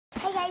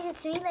guys,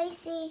 it's me,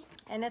 Laci.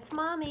 And it's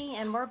Mommy,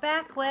 and we're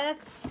back with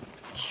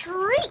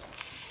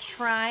Treats!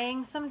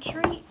 trying some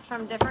treats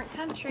from different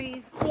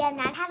countries. We have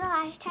not had a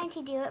lot of time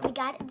to do it. We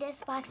got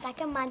this box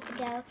like a month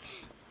ago,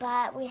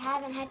 but we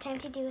haven't had time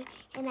to do it,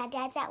 and my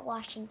dad's at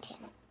Washington.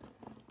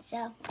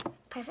 So,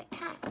 perfect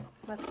time.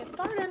 Let's get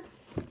started.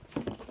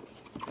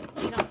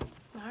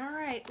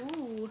 Alright,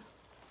 ooh.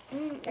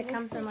 It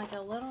comes in like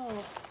a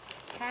little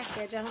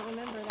package. I don't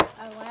remember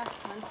that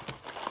last one.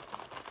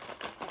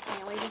 I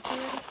can't wait to see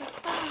where this is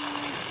from.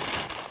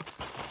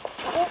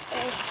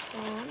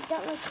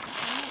 Don't look.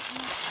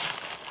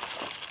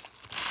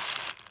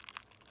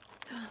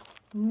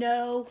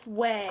 No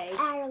way.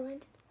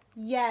 Ireland.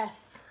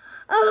 Yes.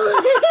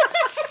 Oh.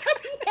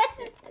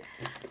 Yes.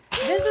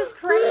 This is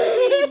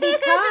crazy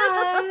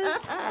because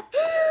I'm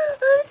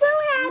so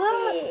happy.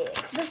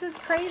 look, this is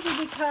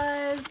crazy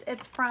because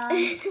it's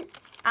from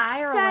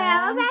Ireland. Sorry,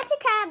 I'm about to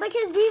cry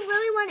because we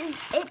really wanted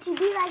it to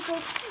be like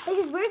this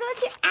because we're going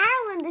to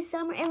Ireland this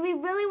summer and we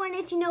really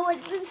wanted to know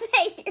what to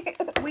say.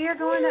 We are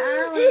going to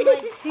Ireland in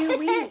like 2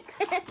 weeks.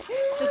 The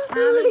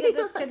timing of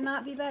this could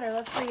not be better.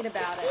 Let's read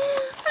about it.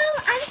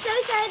 Oh, I'm so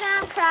sorry that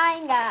I'm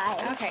crying,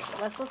 guys. Okay,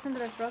 let's listen to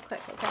this real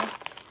quick, okay?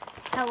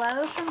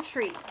 Hello from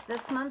Treats.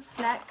 This month's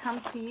snack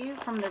comes to you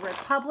from the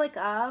Republic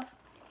of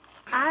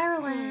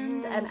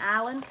Ireland, an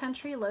island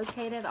country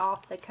located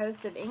off the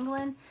coast of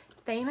England,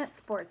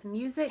 famous for its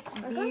music,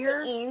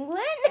 beer,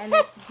 England? and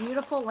its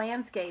beautiful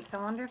landscapes. I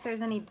wonder if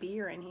there's any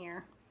beer in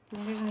here. Do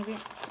you think there's any beer?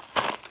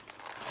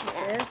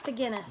 There's the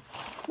Guinness.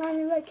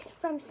 Mommy, look,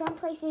 from some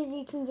places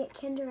you can get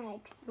Kinder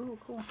Eggs. Ooh,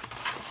 cool.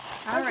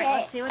 All right,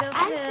 let's see what else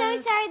it is. I'm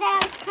so sorry that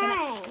I was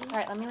crying. All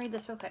right, let me read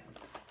this real quick.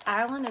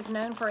 Ireland is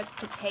known for its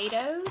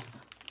potatoes.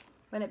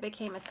 When it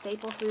became a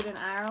staple food in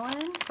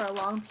Ireland, for a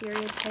long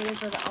period,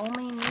 potatoes were the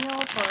only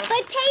meal for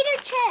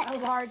Potato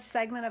chips. a large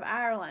segment of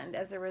Ireland.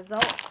 As a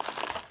result,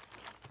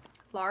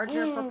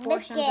 larger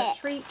proportions biscuit. of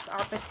treats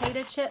are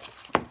potato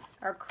chips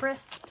or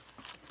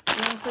crisps.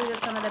 We included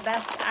some of the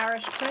best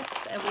Irish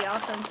crisps, and we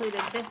also included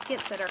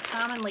biscuits that are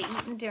commonly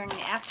eaten during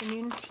the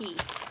afternoon tea.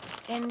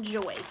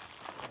 Enjoy.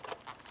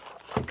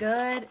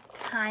 Good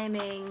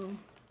timing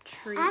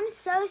treats. I'm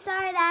so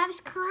sorry that I was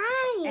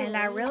crying. And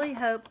I really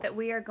hope that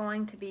we are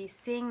going to be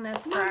seeing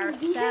this for Mommy,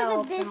 these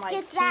are the ourselves in like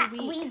biscuits 2 that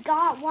weeks. we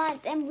got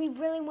once, and we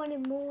really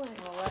wanted more.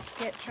 Well, let's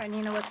get trying.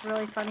 You know what's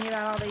really funny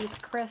about all these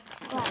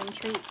crisps and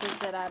treats is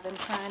that I've been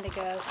trying to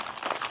go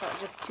for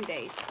just 2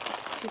 days.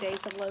 2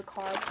 days of low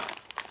carb.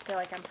 I feel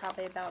like I'm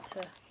probably about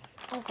to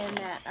end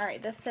that. All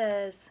right, this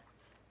is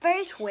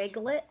First,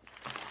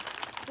 Twiglets.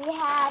 we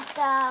have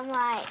some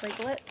like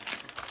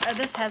Twiglets. Oh,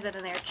 this has it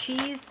in there.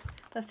 Cheese.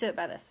 Let's do it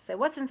by this. So,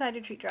 what's inside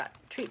your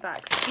treat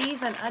box?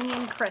 Cheese and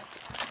onion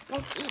crisps.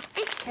 let's eat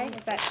this. Okay,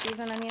 is that cheese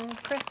and onion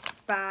crisps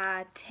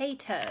by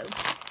Tato?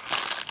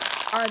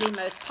 Are the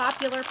most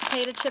popular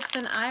potato chips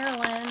in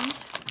Ireland.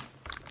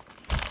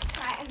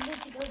 Sorry, I'm going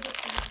to go get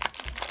some.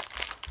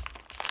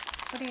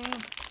 What do you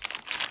mean?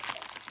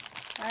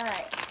 All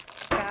right,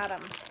 got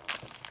them.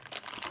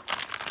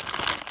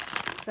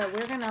 So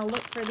we're gonna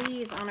look for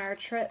these on our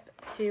trip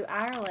to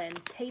Ireland.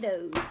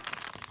 Tato's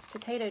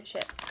potato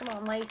chips. Come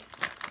on, Lace.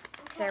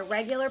 They're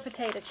regular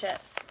potato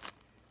chips.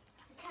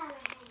 I was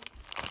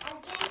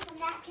getting some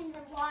napkins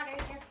and water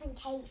just in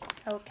case.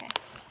 Okay.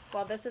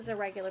 Well, this is a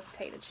regular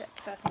potato chip,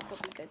 so I think we'll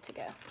be good to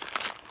go.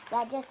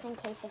 Yeah, just in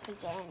case if we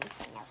get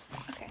anything else.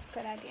 Okay,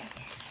 good idea.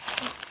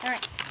 All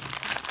right.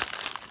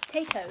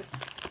 Tato's.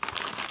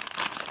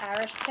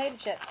 Irish potato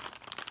chips.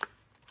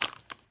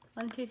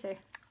 1, 2, 3.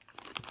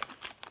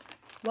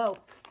 Whoa.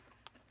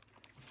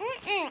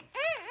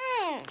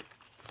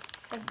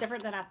 That's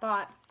different than I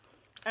thought.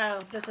 Oh,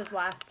 this is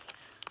why.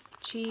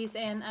 Cheese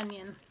and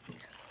onion.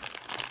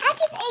 I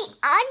just ate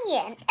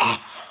onion.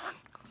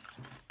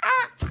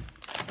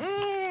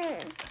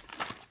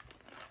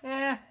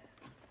 Yeah.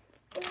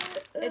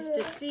 It's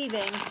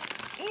deceiving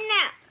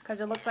No.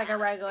 because it looks like a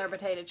regular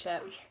potato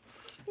chip.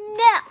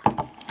 No.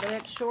 But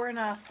it sure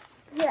enough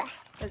Yeah.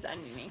 is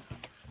oniony.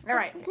 All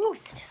right. Woo.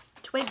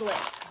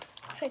 Twiglets.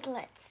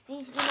 Triglets.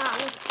 These do not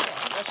look good.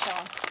 What's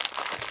wrong?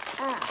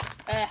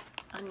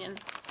 Onions.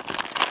 All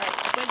right,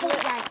 These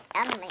Twiglets.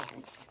 are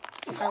onions.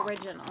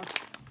 Original.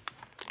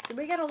 So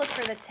we gotta look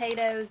for the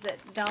potatoes that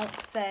don't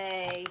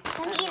say.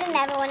 I'm eating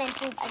another one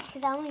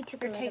because I only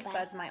took a Your little taste bit.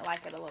 buds might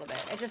like it a little bit.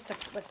 It just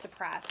was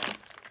surprising.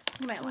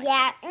 You might like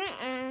Yeah. it.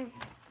 A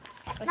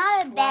Not the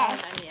strong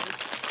best. onion.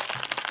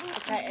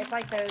 It's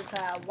like those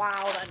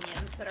wild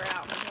onions that are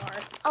out in the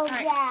yard. Oh, All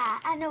right. yeah.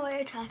 I know what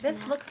you're talking This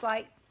about. looks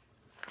like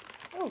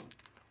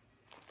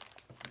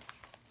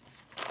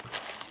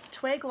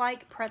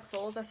twig-like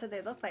pretzels. I said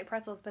they look like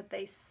pretzels, but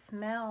they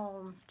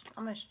smell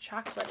almost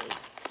chocolatey.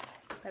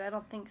 But I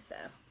don't think so.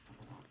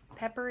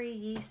 Peppery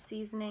yeast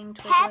seasoning.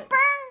 Pepper?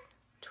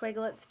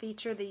 Twiglets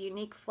feature the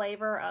unique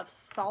flavor of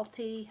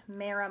salty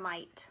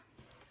maramite.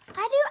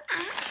 How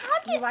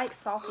do You like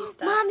salty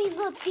stuff? Mommy,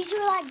 look, these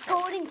are like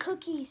golden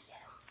cookies.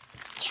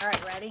 Yes. All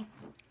right, ready?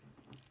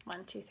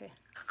 1, 2, 3.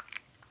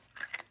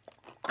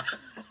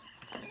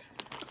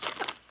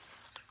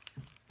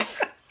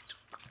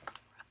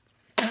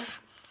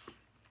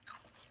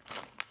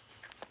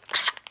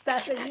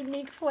 That's a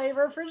unique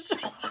flavor for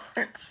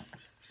sure.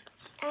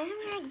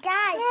 Oh my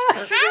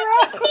gosh.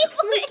 How do people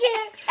We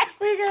can't.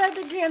 We're going to have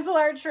to cancel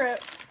our trip.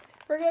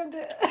 We're going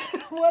to,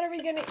 what are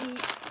we going to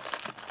eat?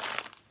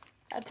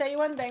 I'll tell you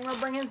one thing. We're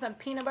bringing some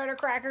peanut butter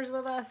crackers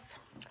with us.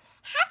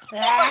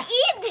 How do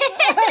people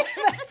eat this?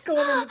 That's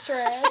going in the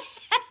trash.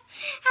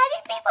 How do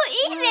people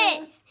eat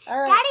this? All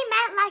right. Daddy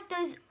meant like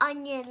those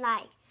onion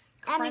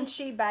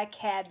Crunchy by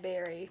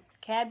Cadbury.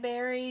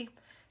 Cadbury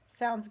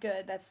sounds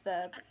good. That's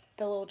the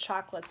little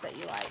chocolates that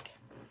you like.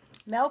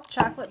 Milk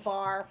chocolate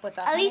bar with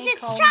a At least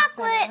it's honeycomb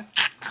chocolate.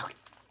 center.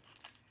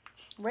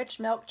 Rich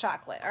milk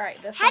chocolate. All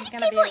right, this How one's do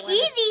going to be a people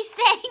winner. eat these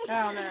things?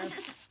 I don't know.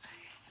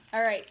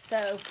 All right,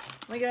 so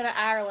we go to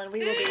Ireland. We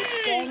will be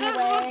staying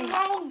away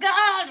Oh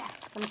God.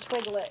 from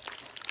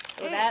Twiglets.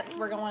 So that's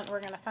we're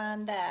gonna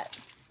find that.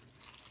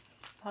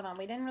 Hold on,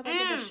 we didn't really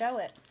get to show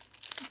it.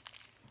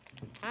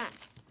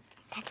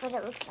 That's what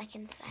it looks like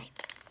inside.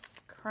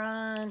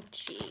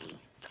 Crunchy.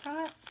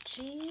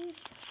 Crunchies.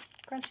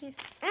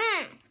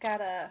 Mm. It's got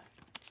a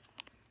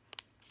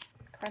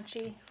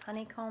crunchy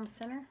honeycomb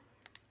center.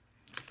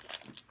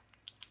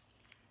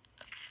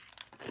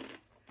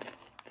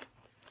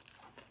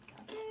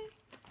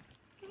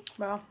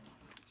 Well,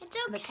 It's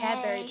okay. the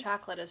Cadbury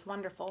chocolate is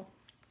wonderful.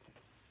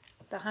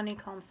 The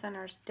honeycomb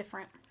center is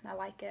different. I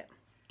like it.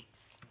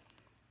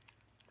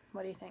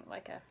 What do you think?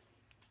 Like a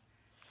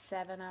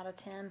 7 out of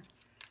 10?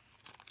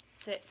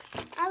 6.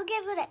 I'll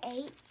give it an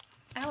 8.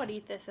 I would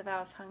eat this if I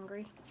was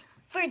hungry.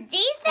 For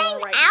these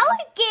things, right I now.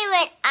 would give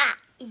it a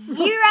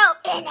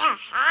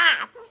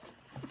 0.5.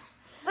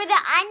 For the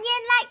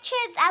onion-like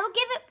chips, I would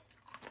give it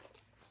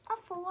a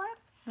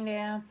 4.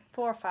 Yeah,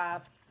 4 or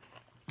 5.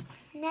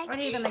 Next. Or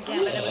even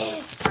again, but it was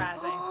just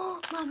surprising.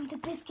 Oh, Mommy, the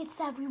biscuits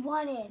that we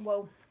wanted.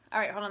 Whoa. All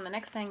right, hold on. The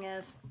next thing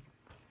is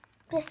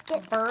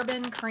Biscuits.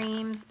 Bourbon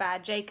Creams by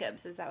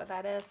Jacobs. Is that what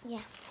that is? Yeah,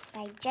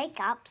 by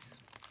Jacobs.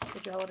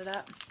 Did you hold it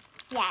up?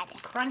 Yeah, I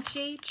did.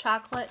 Crunchy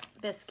chocolate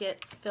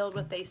biscuits filled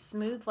with a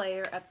smooth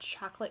layer of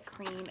chocolate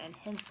cream and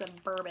hints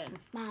of bourbon.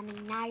 Mommy,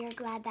 now you're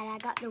glad that I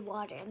got the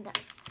water in the...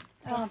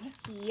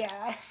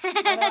 Yeah.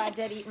 Although I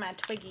did eat my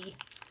Twiggy,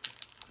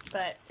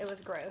 but it was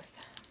gross.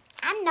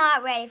 I'm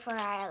not ready for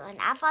Ireland.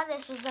 I thought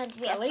this was going to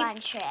be At a least- fun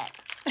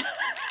trip.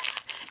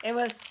 It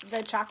was,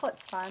 the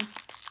chocolate's fun.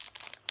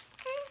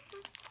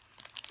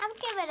 I'll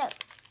give it a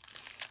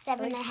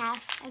 7.5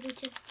 out of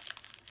 10.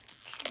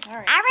 All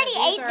right. I so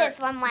already these ate are this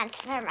one once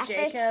for my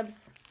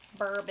Jacobs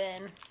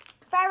bourbon.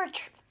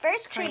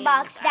 first tree Creams.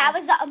 box. That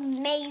was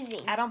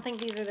amazing. I don't think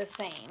these are the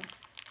same.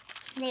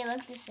 They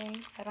look the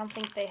same. I don't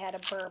think they had a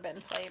bourbon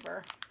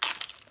flavor.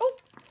 Oh,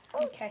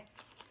 okay.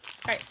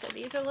 All right, so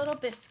these are little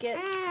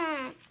biscuits.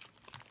 Mm.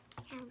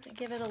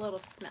 Give it a little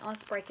smell.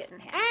 Let's break it in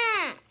half.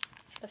 Mm.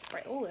 Let's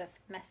break. Oh, that's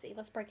messy.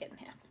 Let's break it in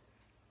half.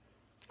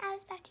 I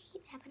was about to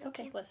eat that, but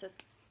Okay, okay. let's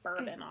just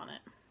bourbon on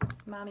it.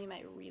 Mommy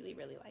might really,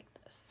 really like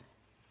this.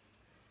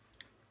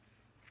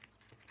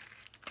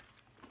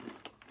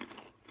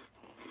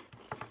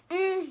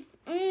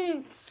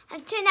 A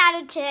 10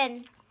 out of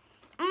 10.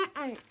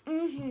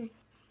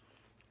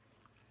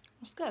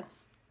 It's good.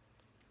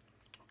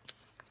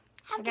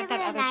 I'll I give got it that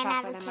a other 9 out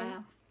chocolate of in my 10.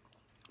 mouth.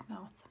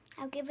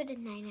 I'll give it a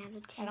 9 out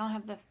of I 10. don't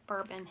have the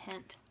bourbon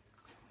hint.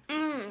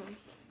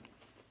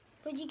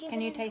 Would you give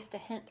Can it you a... taste a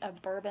hint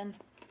of bourbon?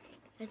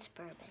 It's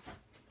bourbon.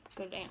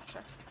 Good answer.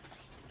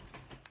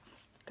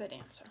 Good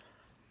answer.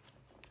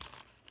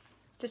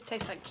 Just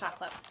tastes like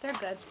chocolate. They're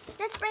good.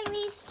 Let's bring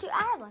these to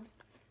Ireland.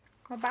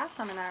 We'll buy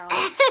some in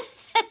Ireland.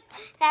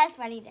 That's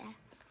funny, Dad.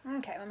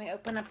 Okay, let me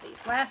open up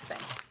these. Last thing.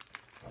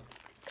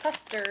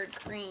 Custard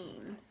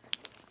creams.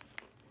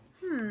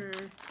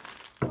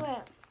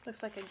 What?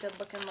 Looks like a good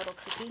looking little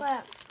cookie.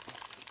 What?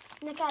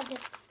 Look at this.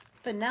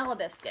 Vanilla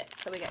biscuits.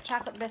 So we got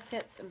chocolate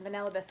biscuits and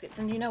vanilla biscuits.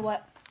 And you know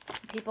what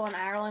people in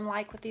Ireland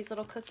like with these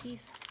little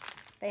cookies?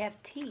 They have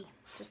tea,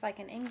 just like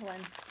in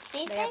England.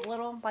 These They have things?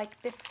 little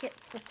like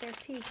biscuits with their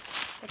tea.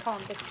 They call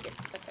them biscuits,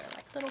 but they're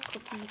like little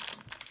cookies.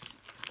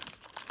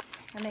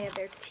 And they have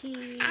their tea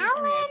and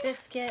Alan? their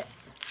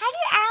biscuits. How do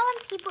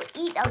Ireland people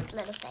eat those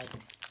little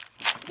things?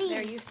 These.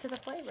 They're used to the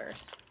flavors.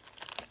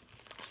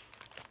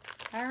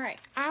 All right.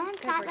 Ireland's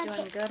Good, not we're going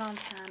doing to... good on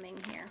timing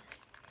here.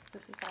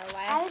 This is our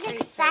last I was treat, so we're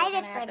excited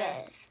gonna for have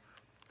to- this.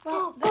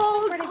 Well, this is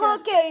Gold pretty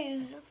good.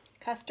 cookies.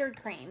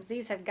 Custard creams.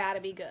 These have got to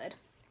be good.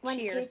 One,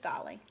 Cheers, two.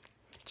 Dolly.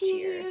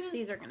 Cheers. Cheers.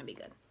 These are going to be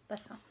good.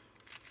 Let's smell.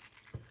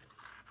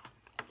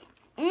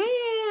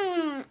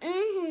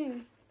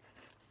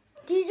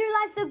 These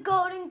are like the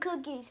golden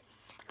cookies.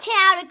 10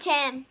 out of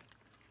 10.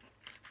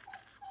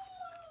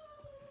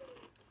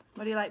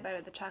 What do you like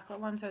better, the chocolate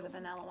ones or the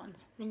vanilla ones?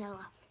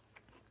 Vanilla.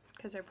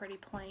 Because they're pretty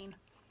plain.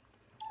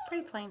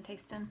 Pretty plain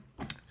tasting,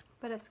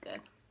 but it's good.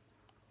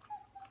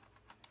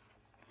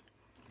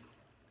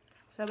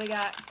 So we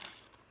got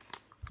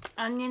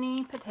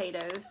oniony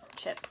potatoes,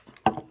 chips.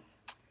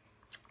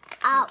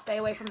 Oh, Stay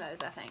away from those,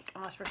 I think,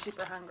 unless we're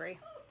super hungry.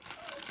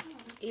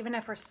 Even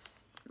if we're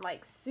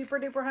like super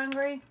duper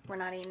hungry, we're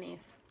not eating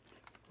these.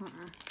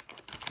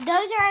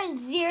 those are a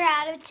 0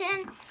 out of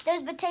 10.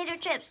 Those potato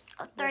chips,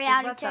 a 3 This is out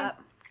of what's 10.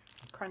 up.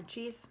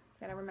 crunchies.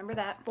 Gotta remember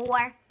that.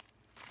 4.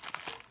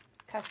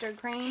 Custard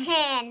creams.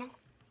 10.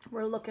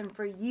 We're looking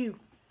for you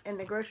in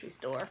the grocery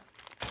store,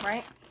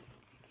 right?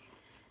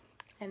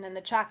 And then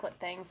the chocolate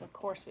things, of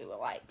course, we will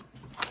like.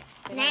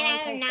 They don't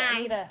really taste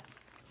that.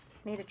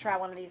 I need to try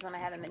one of these when I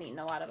haven't been eating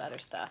a lot of other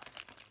stuff,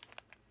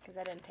 because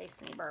I didn't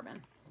taste any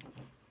bourbon.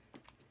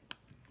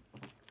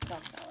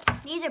 Don't smell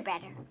it. These are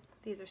better.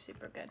 These are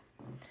super good.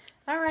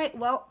 All right,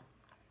 well,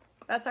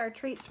 that's our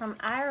treats from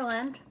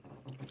Ireland.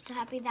 I'm so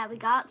happy that we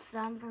got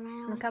some from In a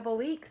Ireland. couple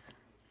weeks,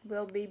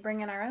 we'll be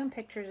bringing our own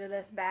pictures of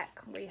this back,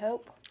 we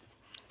hope.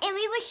 And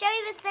we will show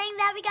you the thing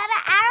that we got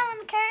at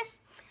Ireland, Curse.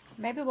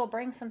 Maybe we'll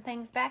bring some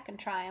things back and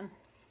try them.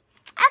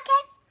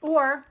 Okay.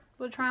 Or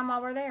we'll try them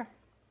while we're there.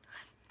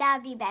 That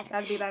would be better.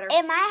 That'd be better.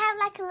 It might have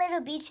like a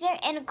little beach there,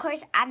 and of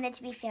course I'm going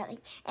to be filming.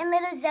 And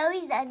little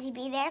Zoe's going to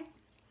be there.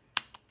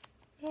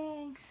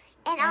 Yay.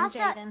 And also,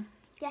 Jaden.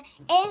 yeah,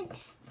 and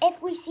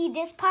if we see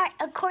this part,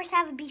 of course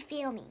I will be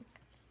filming.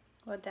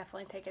 We'll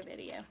definitely take a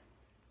video.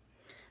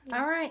 Yeah.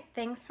 All right.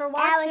 Thanks for And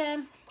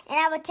watching.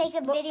 I will take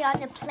a video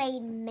on the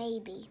plane,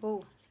 maybe.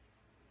 Ooh.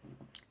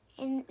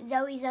 And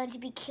Zoe's going to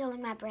be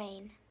killing my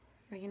brain.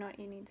 Well, you know what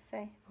you need to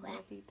say? What?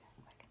 We'll be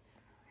back like a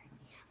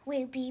boomerang.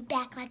 We'll be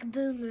back like a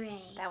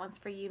boomerang. That one's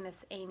for you,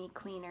 Miss Amy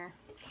Queener.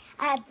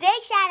 A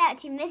big shout out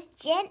to Miss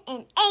Jen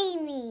and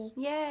Amy.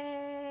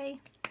 Yay.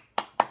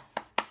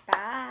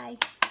 Bye.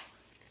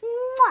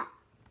 Mwah.